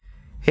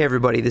Hey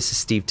everybody, this is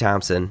Steve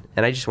Thompson,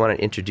 and I just want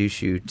to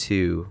introduce you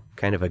to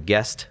kind of a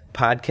guest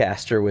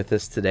podcaster with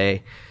us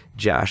today,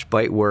 Josh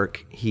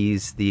Bitework.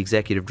 He's the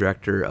executive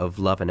director of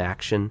Love in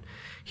Action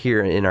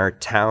here in our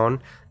town,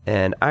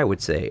 and I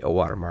would say a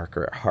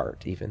watermarker at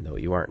heart, even though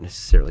you aren't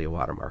necessarily a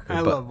watermarker.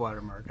 I love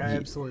Watermark. I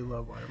absolutely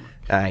love Watermark.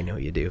 I know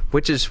you do,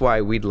 which is why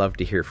we'd love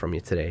to hear from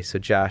you today. So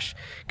Josh,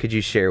 could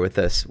you share with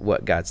us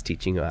what God's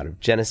teaching you out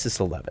of Genesis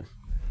 11?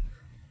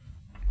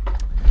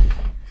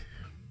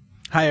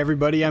 Hi,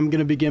 everybody. I'm going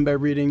to begin by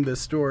reading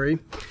this story.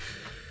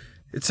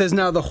 It says,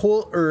 "Now the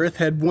whole earth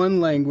had one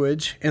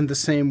language and the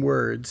same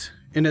words.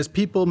 And as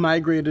people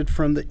migrated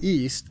from the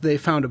east, they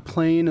found a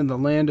plain in the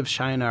land of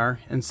Shinar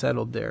and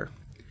settled there.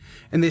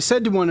 And they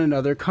said to one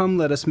another, 'Come,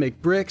 let us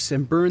make bricks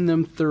and burn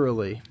them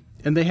thoroughly.'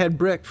 And they had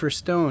brick for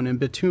stone and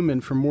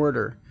bitumen for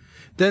mortar.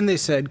 Then they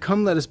said,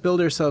 'Come, let us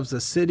build ourselves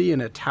a city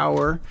and a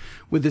tower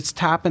with its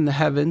top in the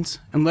heavens,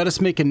 and let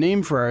us make a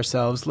name for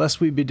ourselves, lest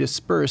we be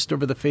dispersed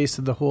over the face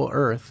of the whole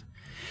earth.'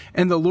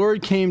 And the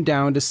Lord came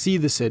down to see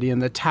the city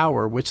and the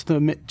tower which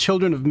the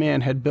children of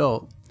man had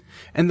built.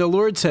 And the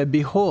Lord said,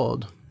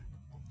 'Behold,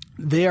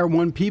 they are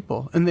one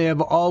people, and they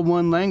have all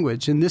one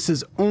language, and this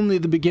is only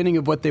the beginning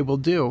of what they will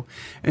do.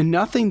 And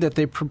nothing that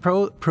they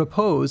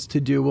propose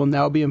to do will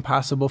now be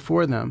impossible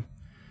for them.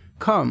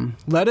 Come,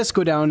 let us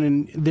go down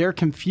and there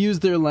confuse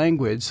their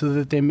language, so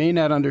that they may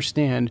not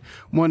understand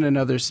one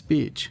another's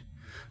speech.'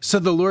 So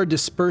the Lord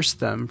dispersed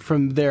them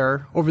from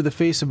there over the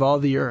face of all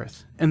the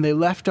earth, and they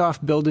left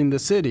off building the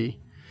city.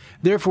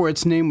 Therefore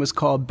its name was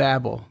called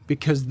Babel,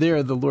 because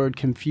there the Lord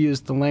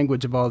confused the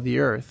language of all the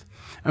earth.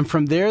 And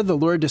from there the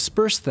Lord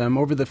dispersed them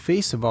over the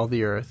face of all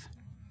the earth.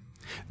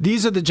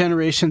 These are the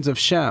generations of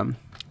Shem.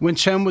 When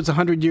Shem was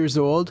 100 years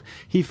old,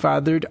 he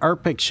fathered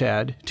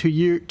Arpachshad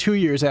 2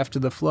 years after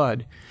the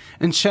flood.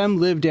 And Shem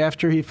lived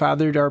after he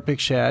fathered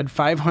Arpachshad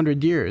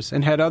 500 years,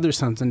 and had other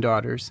sons and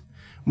daughters.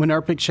 When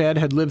Arpachshad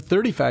had lived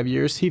 35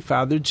 years, he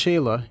fathered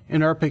Shelah,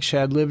 and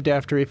Arpachshad lived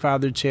after he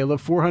fathered Shelah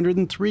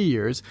 403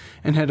 years,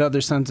 and had other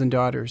sons and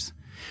daughters.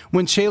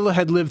 When Shelah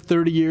had lived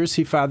 30 years,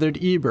 he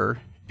fathered Eber,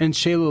 and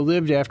Shelah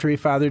lived after he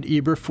fathered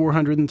Eber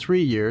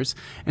 403 years,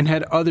 and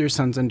had other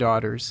sons and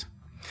daughters.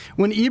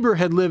 When Eber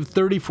had lived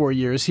 34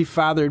 years, he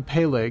fathered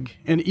Peleg,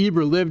 and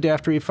Eber lived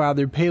after he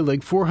fathered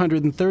Peleg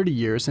 430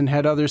 years, and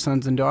had other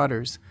sons and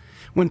daughters.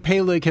 When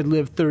Peleg had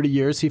lived 30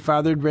 years, he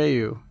fathered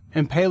Reu,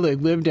 and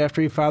Peleg lived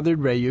after he fathered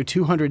Reu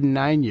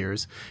 209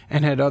 years,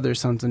 and had other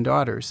sons and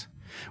daughters.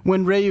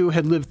 When Reu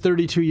had lived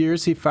 32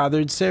 years, he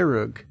fathered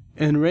Serug,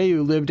 and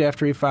Reu lived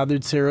after he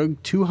fathered Serug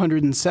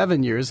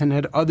 207 years, and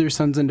had other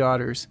sons and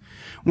daughters.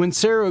 When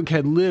Serug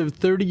had lived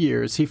 30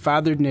 years, he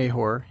fathered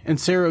Nahor, and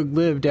Serug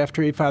lived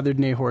after he fathered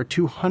Nahor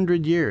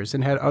 200 years,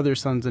 and had other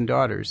sons and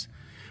daughters.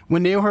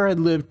 When Nahor had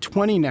lived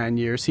 29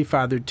 years, he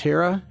fathered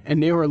Terah,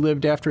 and Nahor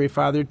lived after he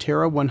fathered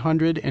Terah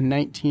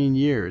 119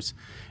 years,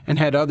 and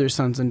had other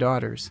sons and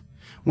daughters.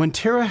 When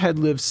Terah had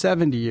lived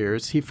 70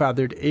 years, he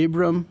fathered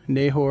Abram,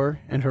 Nahor,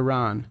 and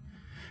Haran.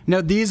 Now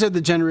these are the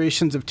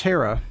generations of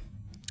Terah.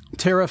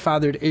 Terah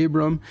fathered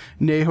Abram,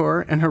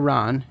 Nahor, and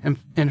Haran,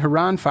 and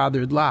Haran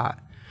fathered Lot.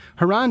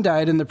 Haran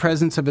died in the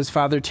presence of his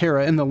father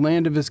Terah in the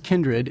land of his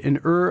kindred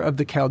in Ur of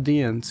the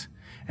Chaldeans.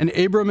 And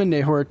Abram and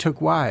Nahor took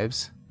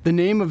wives. The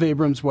name of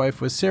Abram's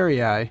wife was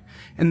Sarai,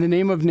 and the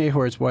name of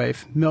Nahor's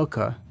wife,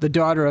 Milcah, the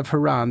daughter of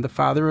Haran, the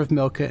father of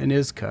Milcah and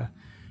Iscah.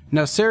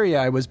 Now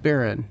Sarai was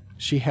barren.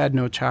 She had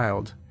no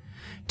child.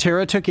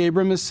 Terah took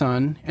Abram his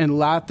son, and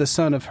Lot the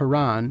son of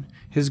Haran,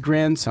 his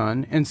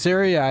grandson, and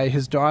Sarai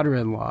his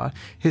daughter-in-law,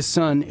 his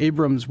son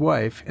Abram's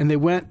wife, and they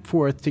went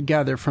forth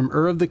together from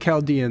Ur of the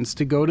Chaldeans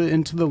to go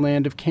into the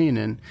land of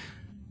Canaan.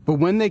 But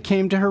when they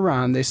came to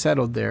Haran, they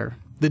settled there.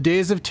 The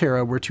days of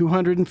Terah were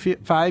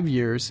 205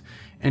 years,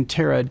 and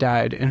Terah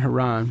died in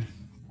Haran."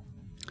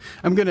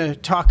 I'm going to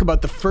talk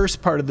about the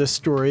first part of this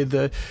story,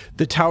 the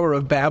Tower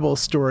of Babel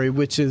story,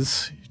 which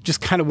is just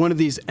kind of one of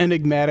these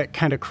enigmatic,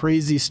 kind of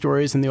crazy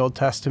stories in the Old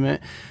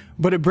Testament.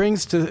 But it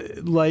brings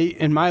to light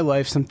in my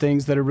life some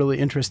things that are really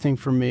interesting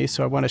for me,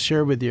 so I want to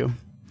share with you.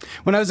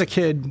 When I was a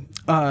kid,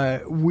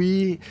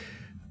 we,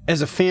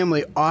 as a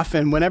family,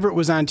 often, whenever it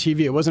was on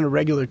TV, it wasn't a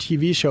regular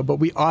TV show, but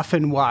we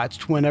often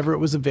watched, whenever it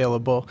was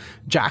available,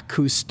 Jacques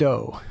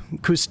Cousteau.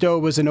 Cousteau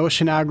was an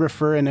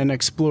oceanographer and an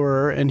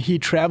explorer, and he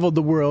traveled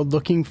the world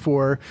looking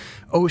for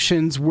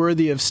oceans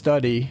worthy of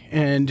study.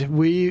 And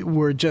we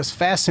were just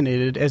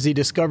fascinated as he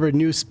discovered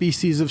new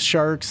species of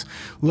sharks,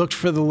 looked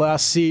for the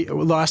lost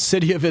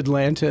city of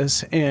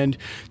Atlantis, and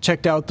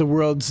checked out the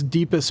world's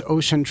deepest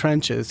ocean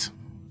trenches.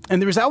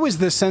 And there was always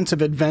this sense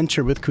of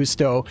adventure with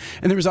Cousteau,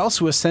 and there was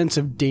also a sense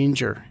of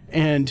danger.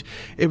 And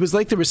it was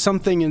like there was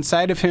something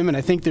inside of him, and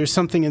I think there's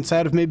something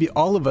inside of maybe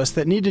all of us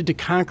that needed to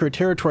conquer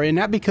territory, and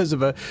not because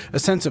of a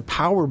sense of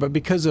power, but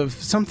because of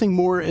something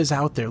more is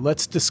out there.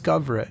 Let's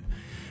discover it.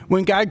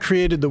 When God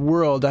created the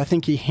world, I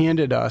think he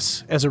handed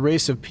us, as a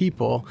race of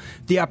people,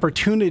 the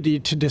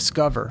opportunity to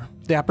discover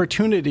the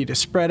opportunity to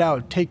spread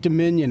out, take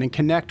dominion, and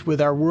connect with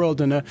our world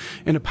in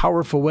a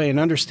powerful way, and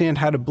understand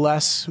how to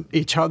bless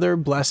each other,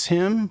 bless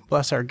Him,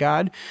 bless our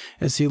God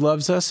as He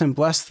loves us, and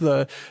bless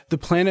the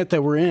planet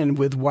that we're in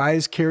with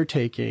wise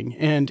caretaking.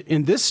 And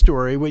in this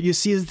story, what you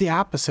see is the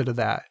opposite of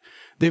that.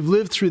 They've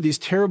lived through these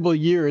terrible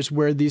years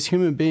where these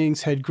human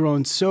beings had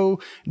grown so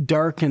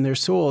dark in their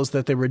souls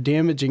that they were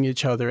damaging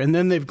each other. And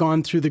then they've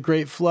gone through the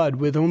great flood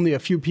with only a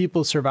few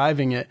people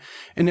surviving it.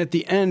 And at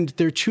the end,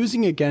 they're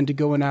choosing again to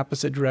go in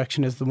opposite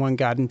direction as the one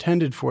God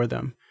intended for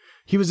them.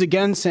 He was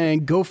again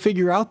saying, go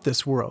figure out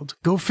this world.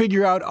 Go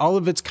figure out all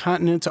of its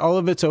continents, all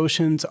of its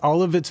oceans,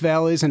 all of its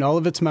valleys, and all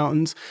of its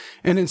mountains.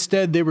 And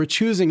instead, they were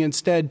choosing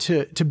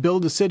to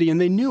build a city. And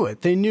they knew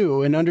it. They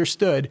knew and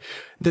understood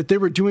that they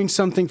were doing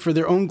something for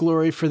their own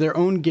glory, for their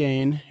own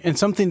gain, and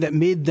something that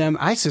made them,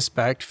 I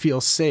suspect,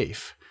 feel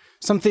safe.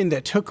 Something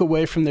that took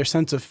away from their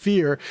sense of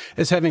fear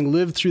as having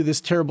lived through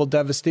this terrible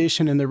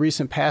devastation in the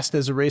recent past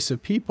as a race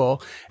of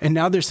people. And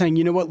now they're saying,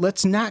 you know what,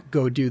 let's not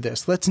go do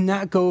this. Let's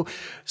not go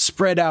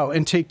spread out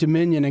and take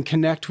dominion and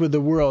connect with the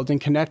world and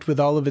connect with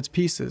all of its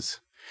pieces.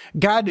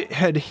 God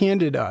had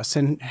handed us,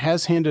 and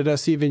has handed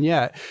us even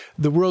yet,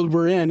 the world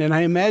we're in. And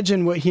I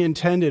imagine what He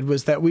intended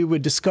was that we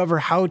would discover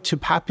how to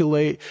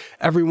populate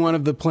every one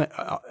of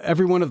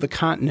the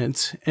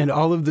continents and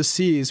all of the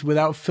seas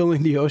without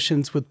filling the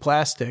oceans with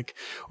plastic,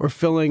 or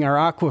filling our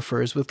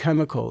aquifers with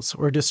chemicals,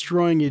 or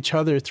destroying each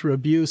other through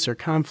abuse or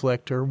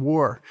conflict or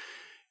war.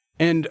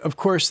 And of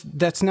course,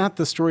 that's not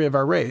the story of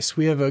our race.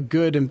 We have a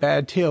good and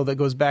bad tale that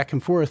goes back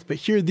and forth. But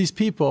here, these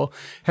people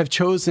have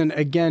chosen,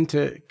 again,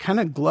 to kind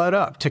of glut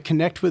up, to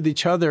connect with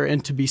each other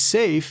and to be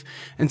safe,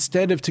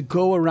 instead of to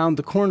go around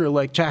the corner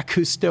like Jacques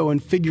Cousteau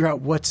and figure out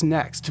what's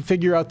next, to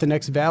figure out the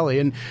next valley.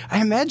 And I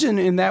imagine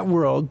in that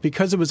world,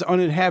 because it was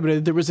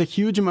uninhabited, there was a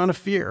huge amount of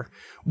fear.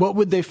 What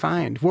would they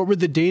find? What were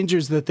the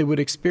dangers that they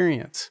would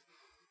experience?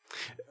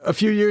 A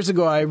few years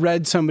ago, I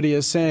read somebody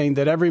as saying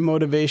that every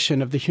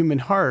motivation of the human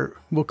heart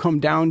will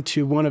come down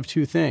to one of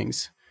two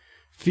things: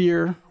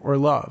 fear or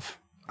love.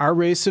 Our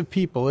race of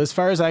people, as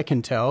far as I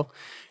can tell,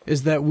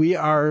 is that we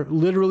are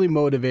literally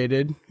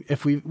motivated,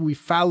 if we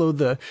follow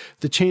the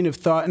chain of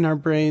thought in our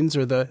brains,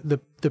 or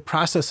the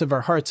process of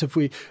our hearts, if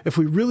we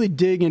really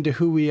dig into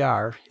who we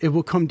are, it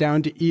will come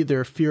down to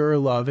either fear or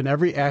love in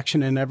every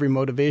action and every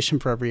motivation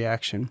for every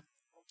action.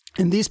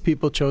 And these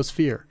people chose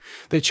fear.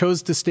 They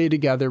chose to stay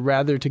together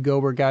rather to go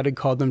where God had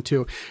called them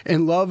to,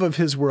 in love of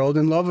His world,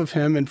 in love of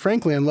Him, and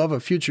frankly, in love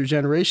of future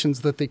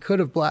generations that they could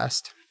have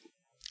blessed.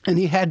 And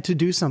He had to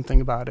do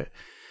something about it.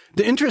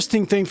 The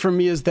interesting thing for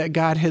me is that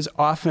God has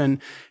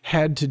often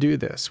had to do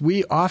this.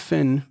 We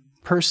often,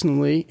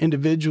 personally,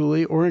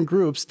 individually, or in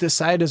groups,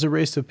 decide as a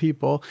race of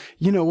people,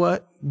 you know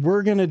what,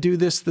 we're going to do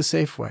this the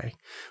safe way.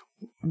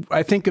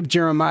 I think of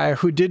Jeremiah,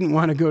 who didn't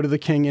want to go to the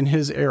king in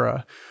his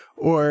era.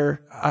 Or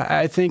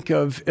I think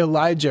of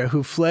Elijah,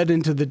 who fled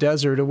into the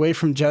desert away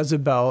from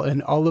Jezebel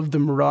and all of the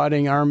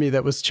marauding army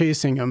that was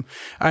chasing him.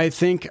 I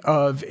think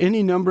of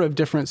any number of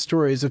different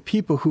stories of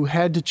people who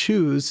had to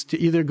choose to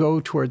either go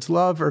towards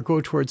love or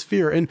go towards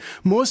fear. And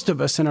most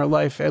of us in our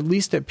life, at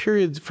least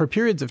for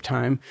periods of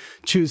time,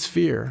 choose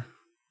fear.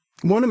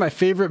 One of my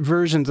favorite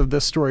versions of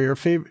this story, or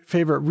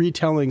favorite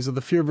retellings of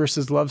the fear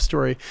versus love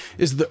story,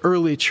 is the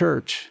early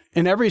church.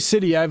 In every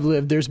city I've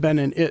lived, there's been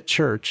an it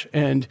church.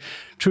 And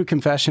true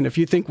confession, if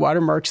you think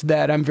Watermark's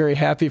that, I'm very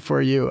happy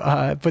for you.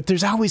 But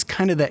there's always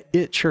kind of that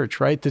it church,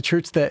 right? The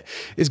church that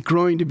is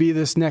growing to be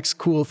this next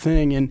cool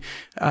thing. And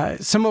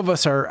some of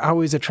us are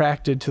always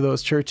attracted to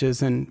those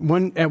churches. And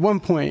at one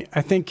point,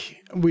 I think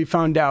we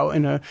found out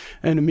in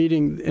a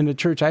meeting in a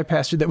church I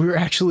pastored that we were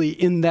actually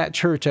in that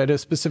church at a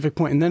specific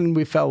point, and then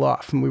we fell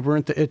off and we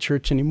weren't the it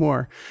church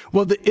anymore.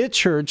 Well, the it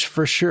church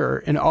for sure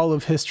in all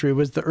of history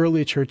was the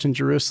early church in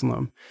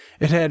Jerusalem.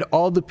 It had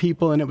all the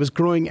people, and it was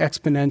growing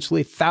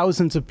exponentially,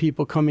 thousands of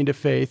people coming to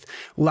faith,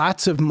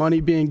 lots of money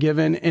being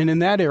given, and in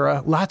that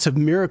era, lots of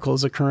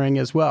miracles occurring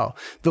as well.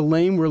 The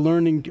lame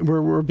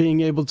were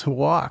being able to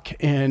walk,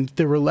 and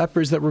there were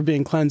lepers that were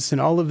being cleansed, and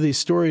all of these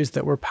stories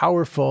that were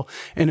powerful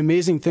and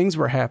amazing things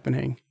were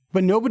happening.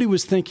 But nobody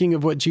was thinking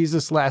of what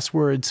Jesus' last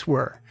words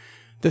were,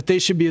 that they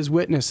should be His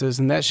witnesses,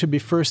 and that should be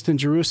first in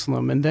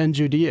Jerusalem, and then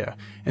Judea,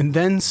 and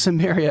then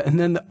Samaria, and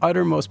then the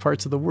uttermost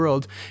parts of the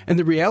world. And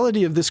the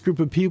reality of this group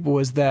of people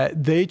was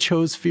that they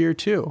chose fear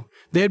too.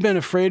 They had been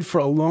afraid for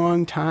a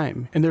long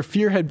time, and their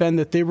fear had been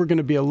that they were going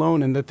to be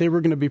alone and that they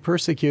were going to be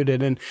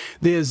persecuted. And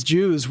they, as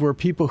Jews, were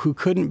people who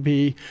couldn't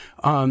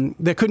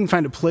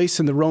find a place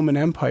in the Roman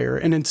Empire.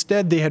 And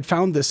instead, they had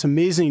found this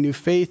amazing new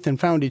faith and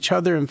found each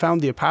other and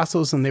found the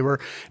apostles, and they were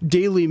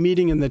daily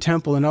meeting in the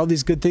temple, and all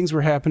these good things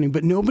were happening.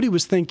 But nobody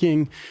was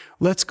thinking,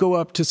 let's go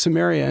up to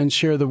Samaria and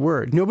share the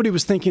word. Nobody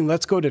was thinking,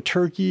 let's go to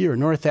Turkey or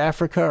North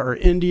Africa or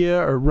India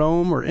or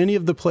Rome or any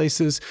of the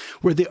places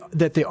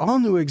that they all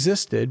knew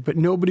existed, but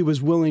nobody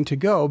was willing to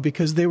go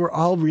because they were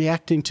all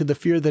reacting to the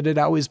fear that had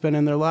always been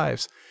in their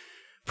lives.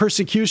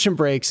 Persecution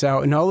breaks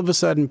out, and all of a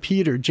sudden,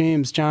 Peter,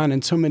 James, John,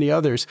 and so many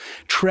others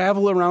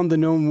travel around the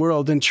known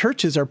world, and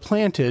churches are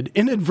planted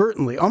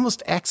inadvertently,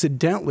 almost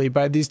accidentally,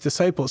 by these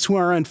disciples who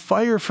are on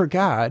fire for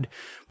God,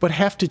 but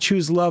have to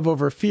choose love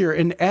over fear.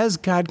 And as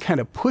God kind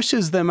of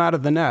pushes them out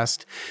of the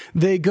nest,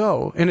 they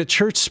go. And a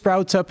church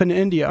sprouts up in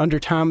India under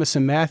Thomas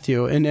and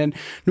Matthew, and in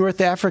North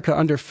Africa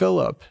under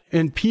Philip.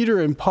 And Peter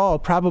and Paul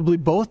probably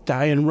both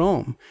die in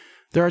Rome.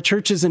 There are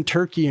churches in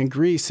Turkey and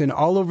Greece and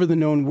all over the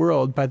known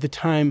world by the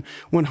time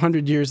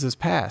 100 years has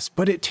passed.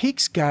 But it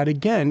takes God,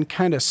 again,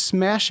 kind of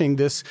smashing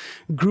this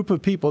group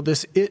of people,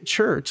 this it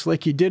church,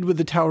 like he did with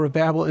the Tower of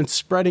Babel, and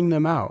spreading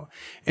them out.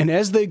 And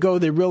as they go,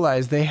 they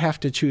realize they have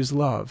to choose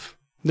love.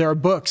 There are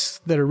books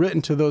that are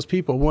written to those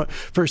people.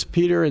 First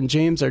Peter and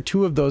James are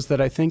two of those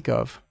that I think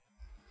of.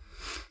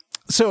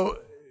 So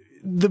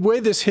the way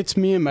this hits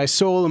me in my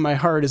soul and my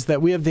heart is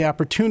that we have the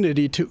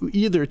opportunity to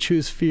either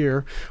choose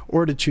fear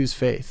or to choose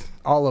faith,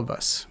 all of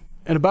us.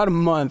 In about a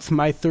month,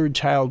 my third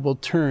child will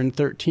turn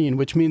 13,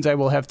 which means I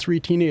will have 3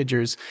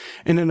 teenagers.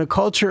 And in a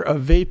culture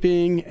of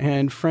vaping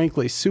and,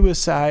 frankly,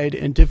 suicide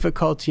and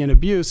difficulty and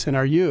abuse in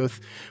our youth,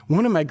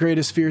 one of my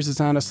greatest fears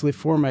is honestly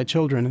for my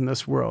children in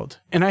this world.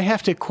 And I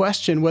have to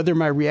question whether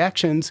my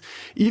reactions,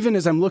 even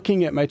as I'm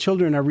looking at my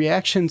children, are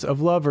reactions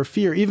of love or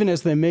fear, even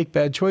as they make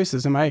bad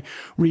choices. Am I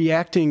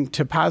reacting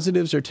to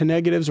positives or to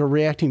negatives, or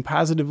reacting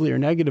positively or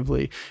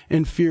negatively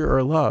in fear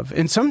or love?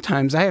 And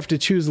sometimes I have to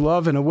choose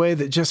love in a way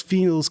that just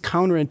feels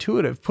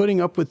counterintuitive,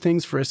 putting up with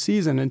things for a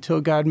season until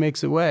God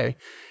makes a way.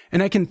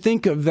 And I can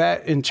think of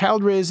that in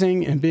child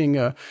raising and being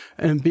a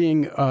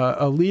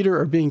leader,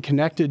 or being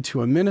connected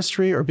to a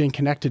ministry, or being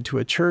connected to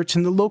a church.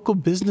 In the local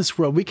business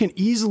world, we can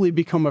easily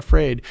become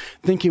afraid,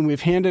 thinking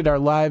we've handed our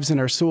lives and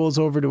our souls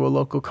over to a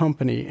local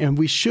company. And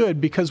we should,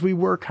 because we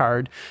work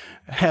hard,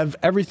 have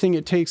everything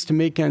it takes to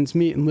make ends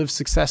meet and live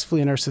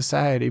successfully in our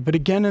society. But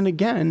again and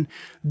again,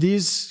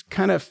 these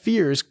kind of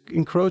fears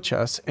encroach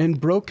us,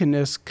 and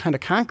brokenness kind of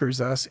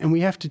conquers us, and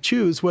we have to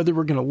choose whether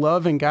we're going to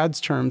love in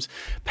God's terms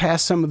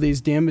past some of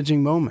these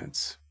damaging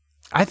moments.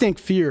 I think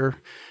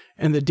fear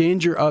and the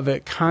danger of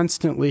it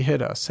constantly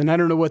hit us. And I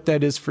don't know what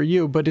that is for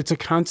you, but it's a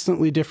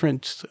constantly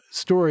different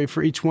story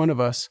for each one of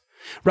us.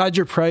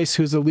 Roger Price,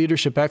 who's a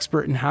leadership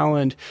expert in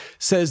Holland,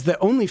 says that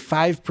only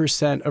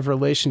 5% of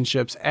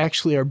relationships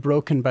actually are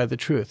broken by the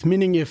truth.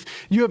 Meaning, if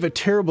you have a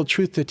terrible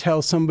truth to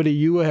tell somebody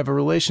you have a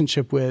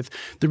relationship with,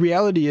 the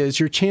reality is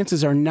your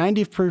chances are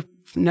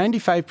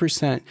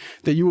 95%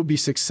 that you will be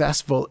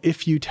successful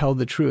if you tell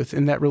the truth,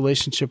 and that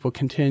relationship will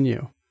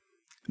continue.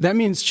 That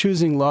means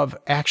choosing love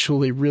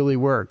actually really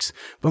works.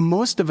 But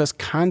most of us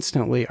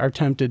constantly are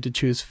tempted to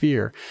choose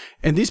fear.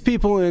 And these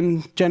people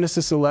in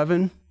Genesis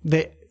 11,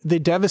 they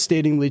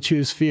devastatingly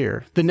choose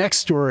fear. The next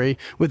story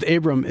with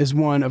Abram is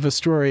one of a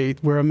story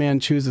where a man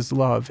chooses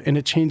love, and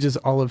it changes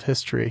all of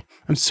history.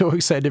 I'm so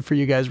excited for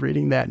you guys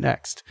reading that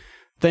next.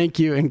 Thank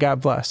you, and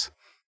God bless.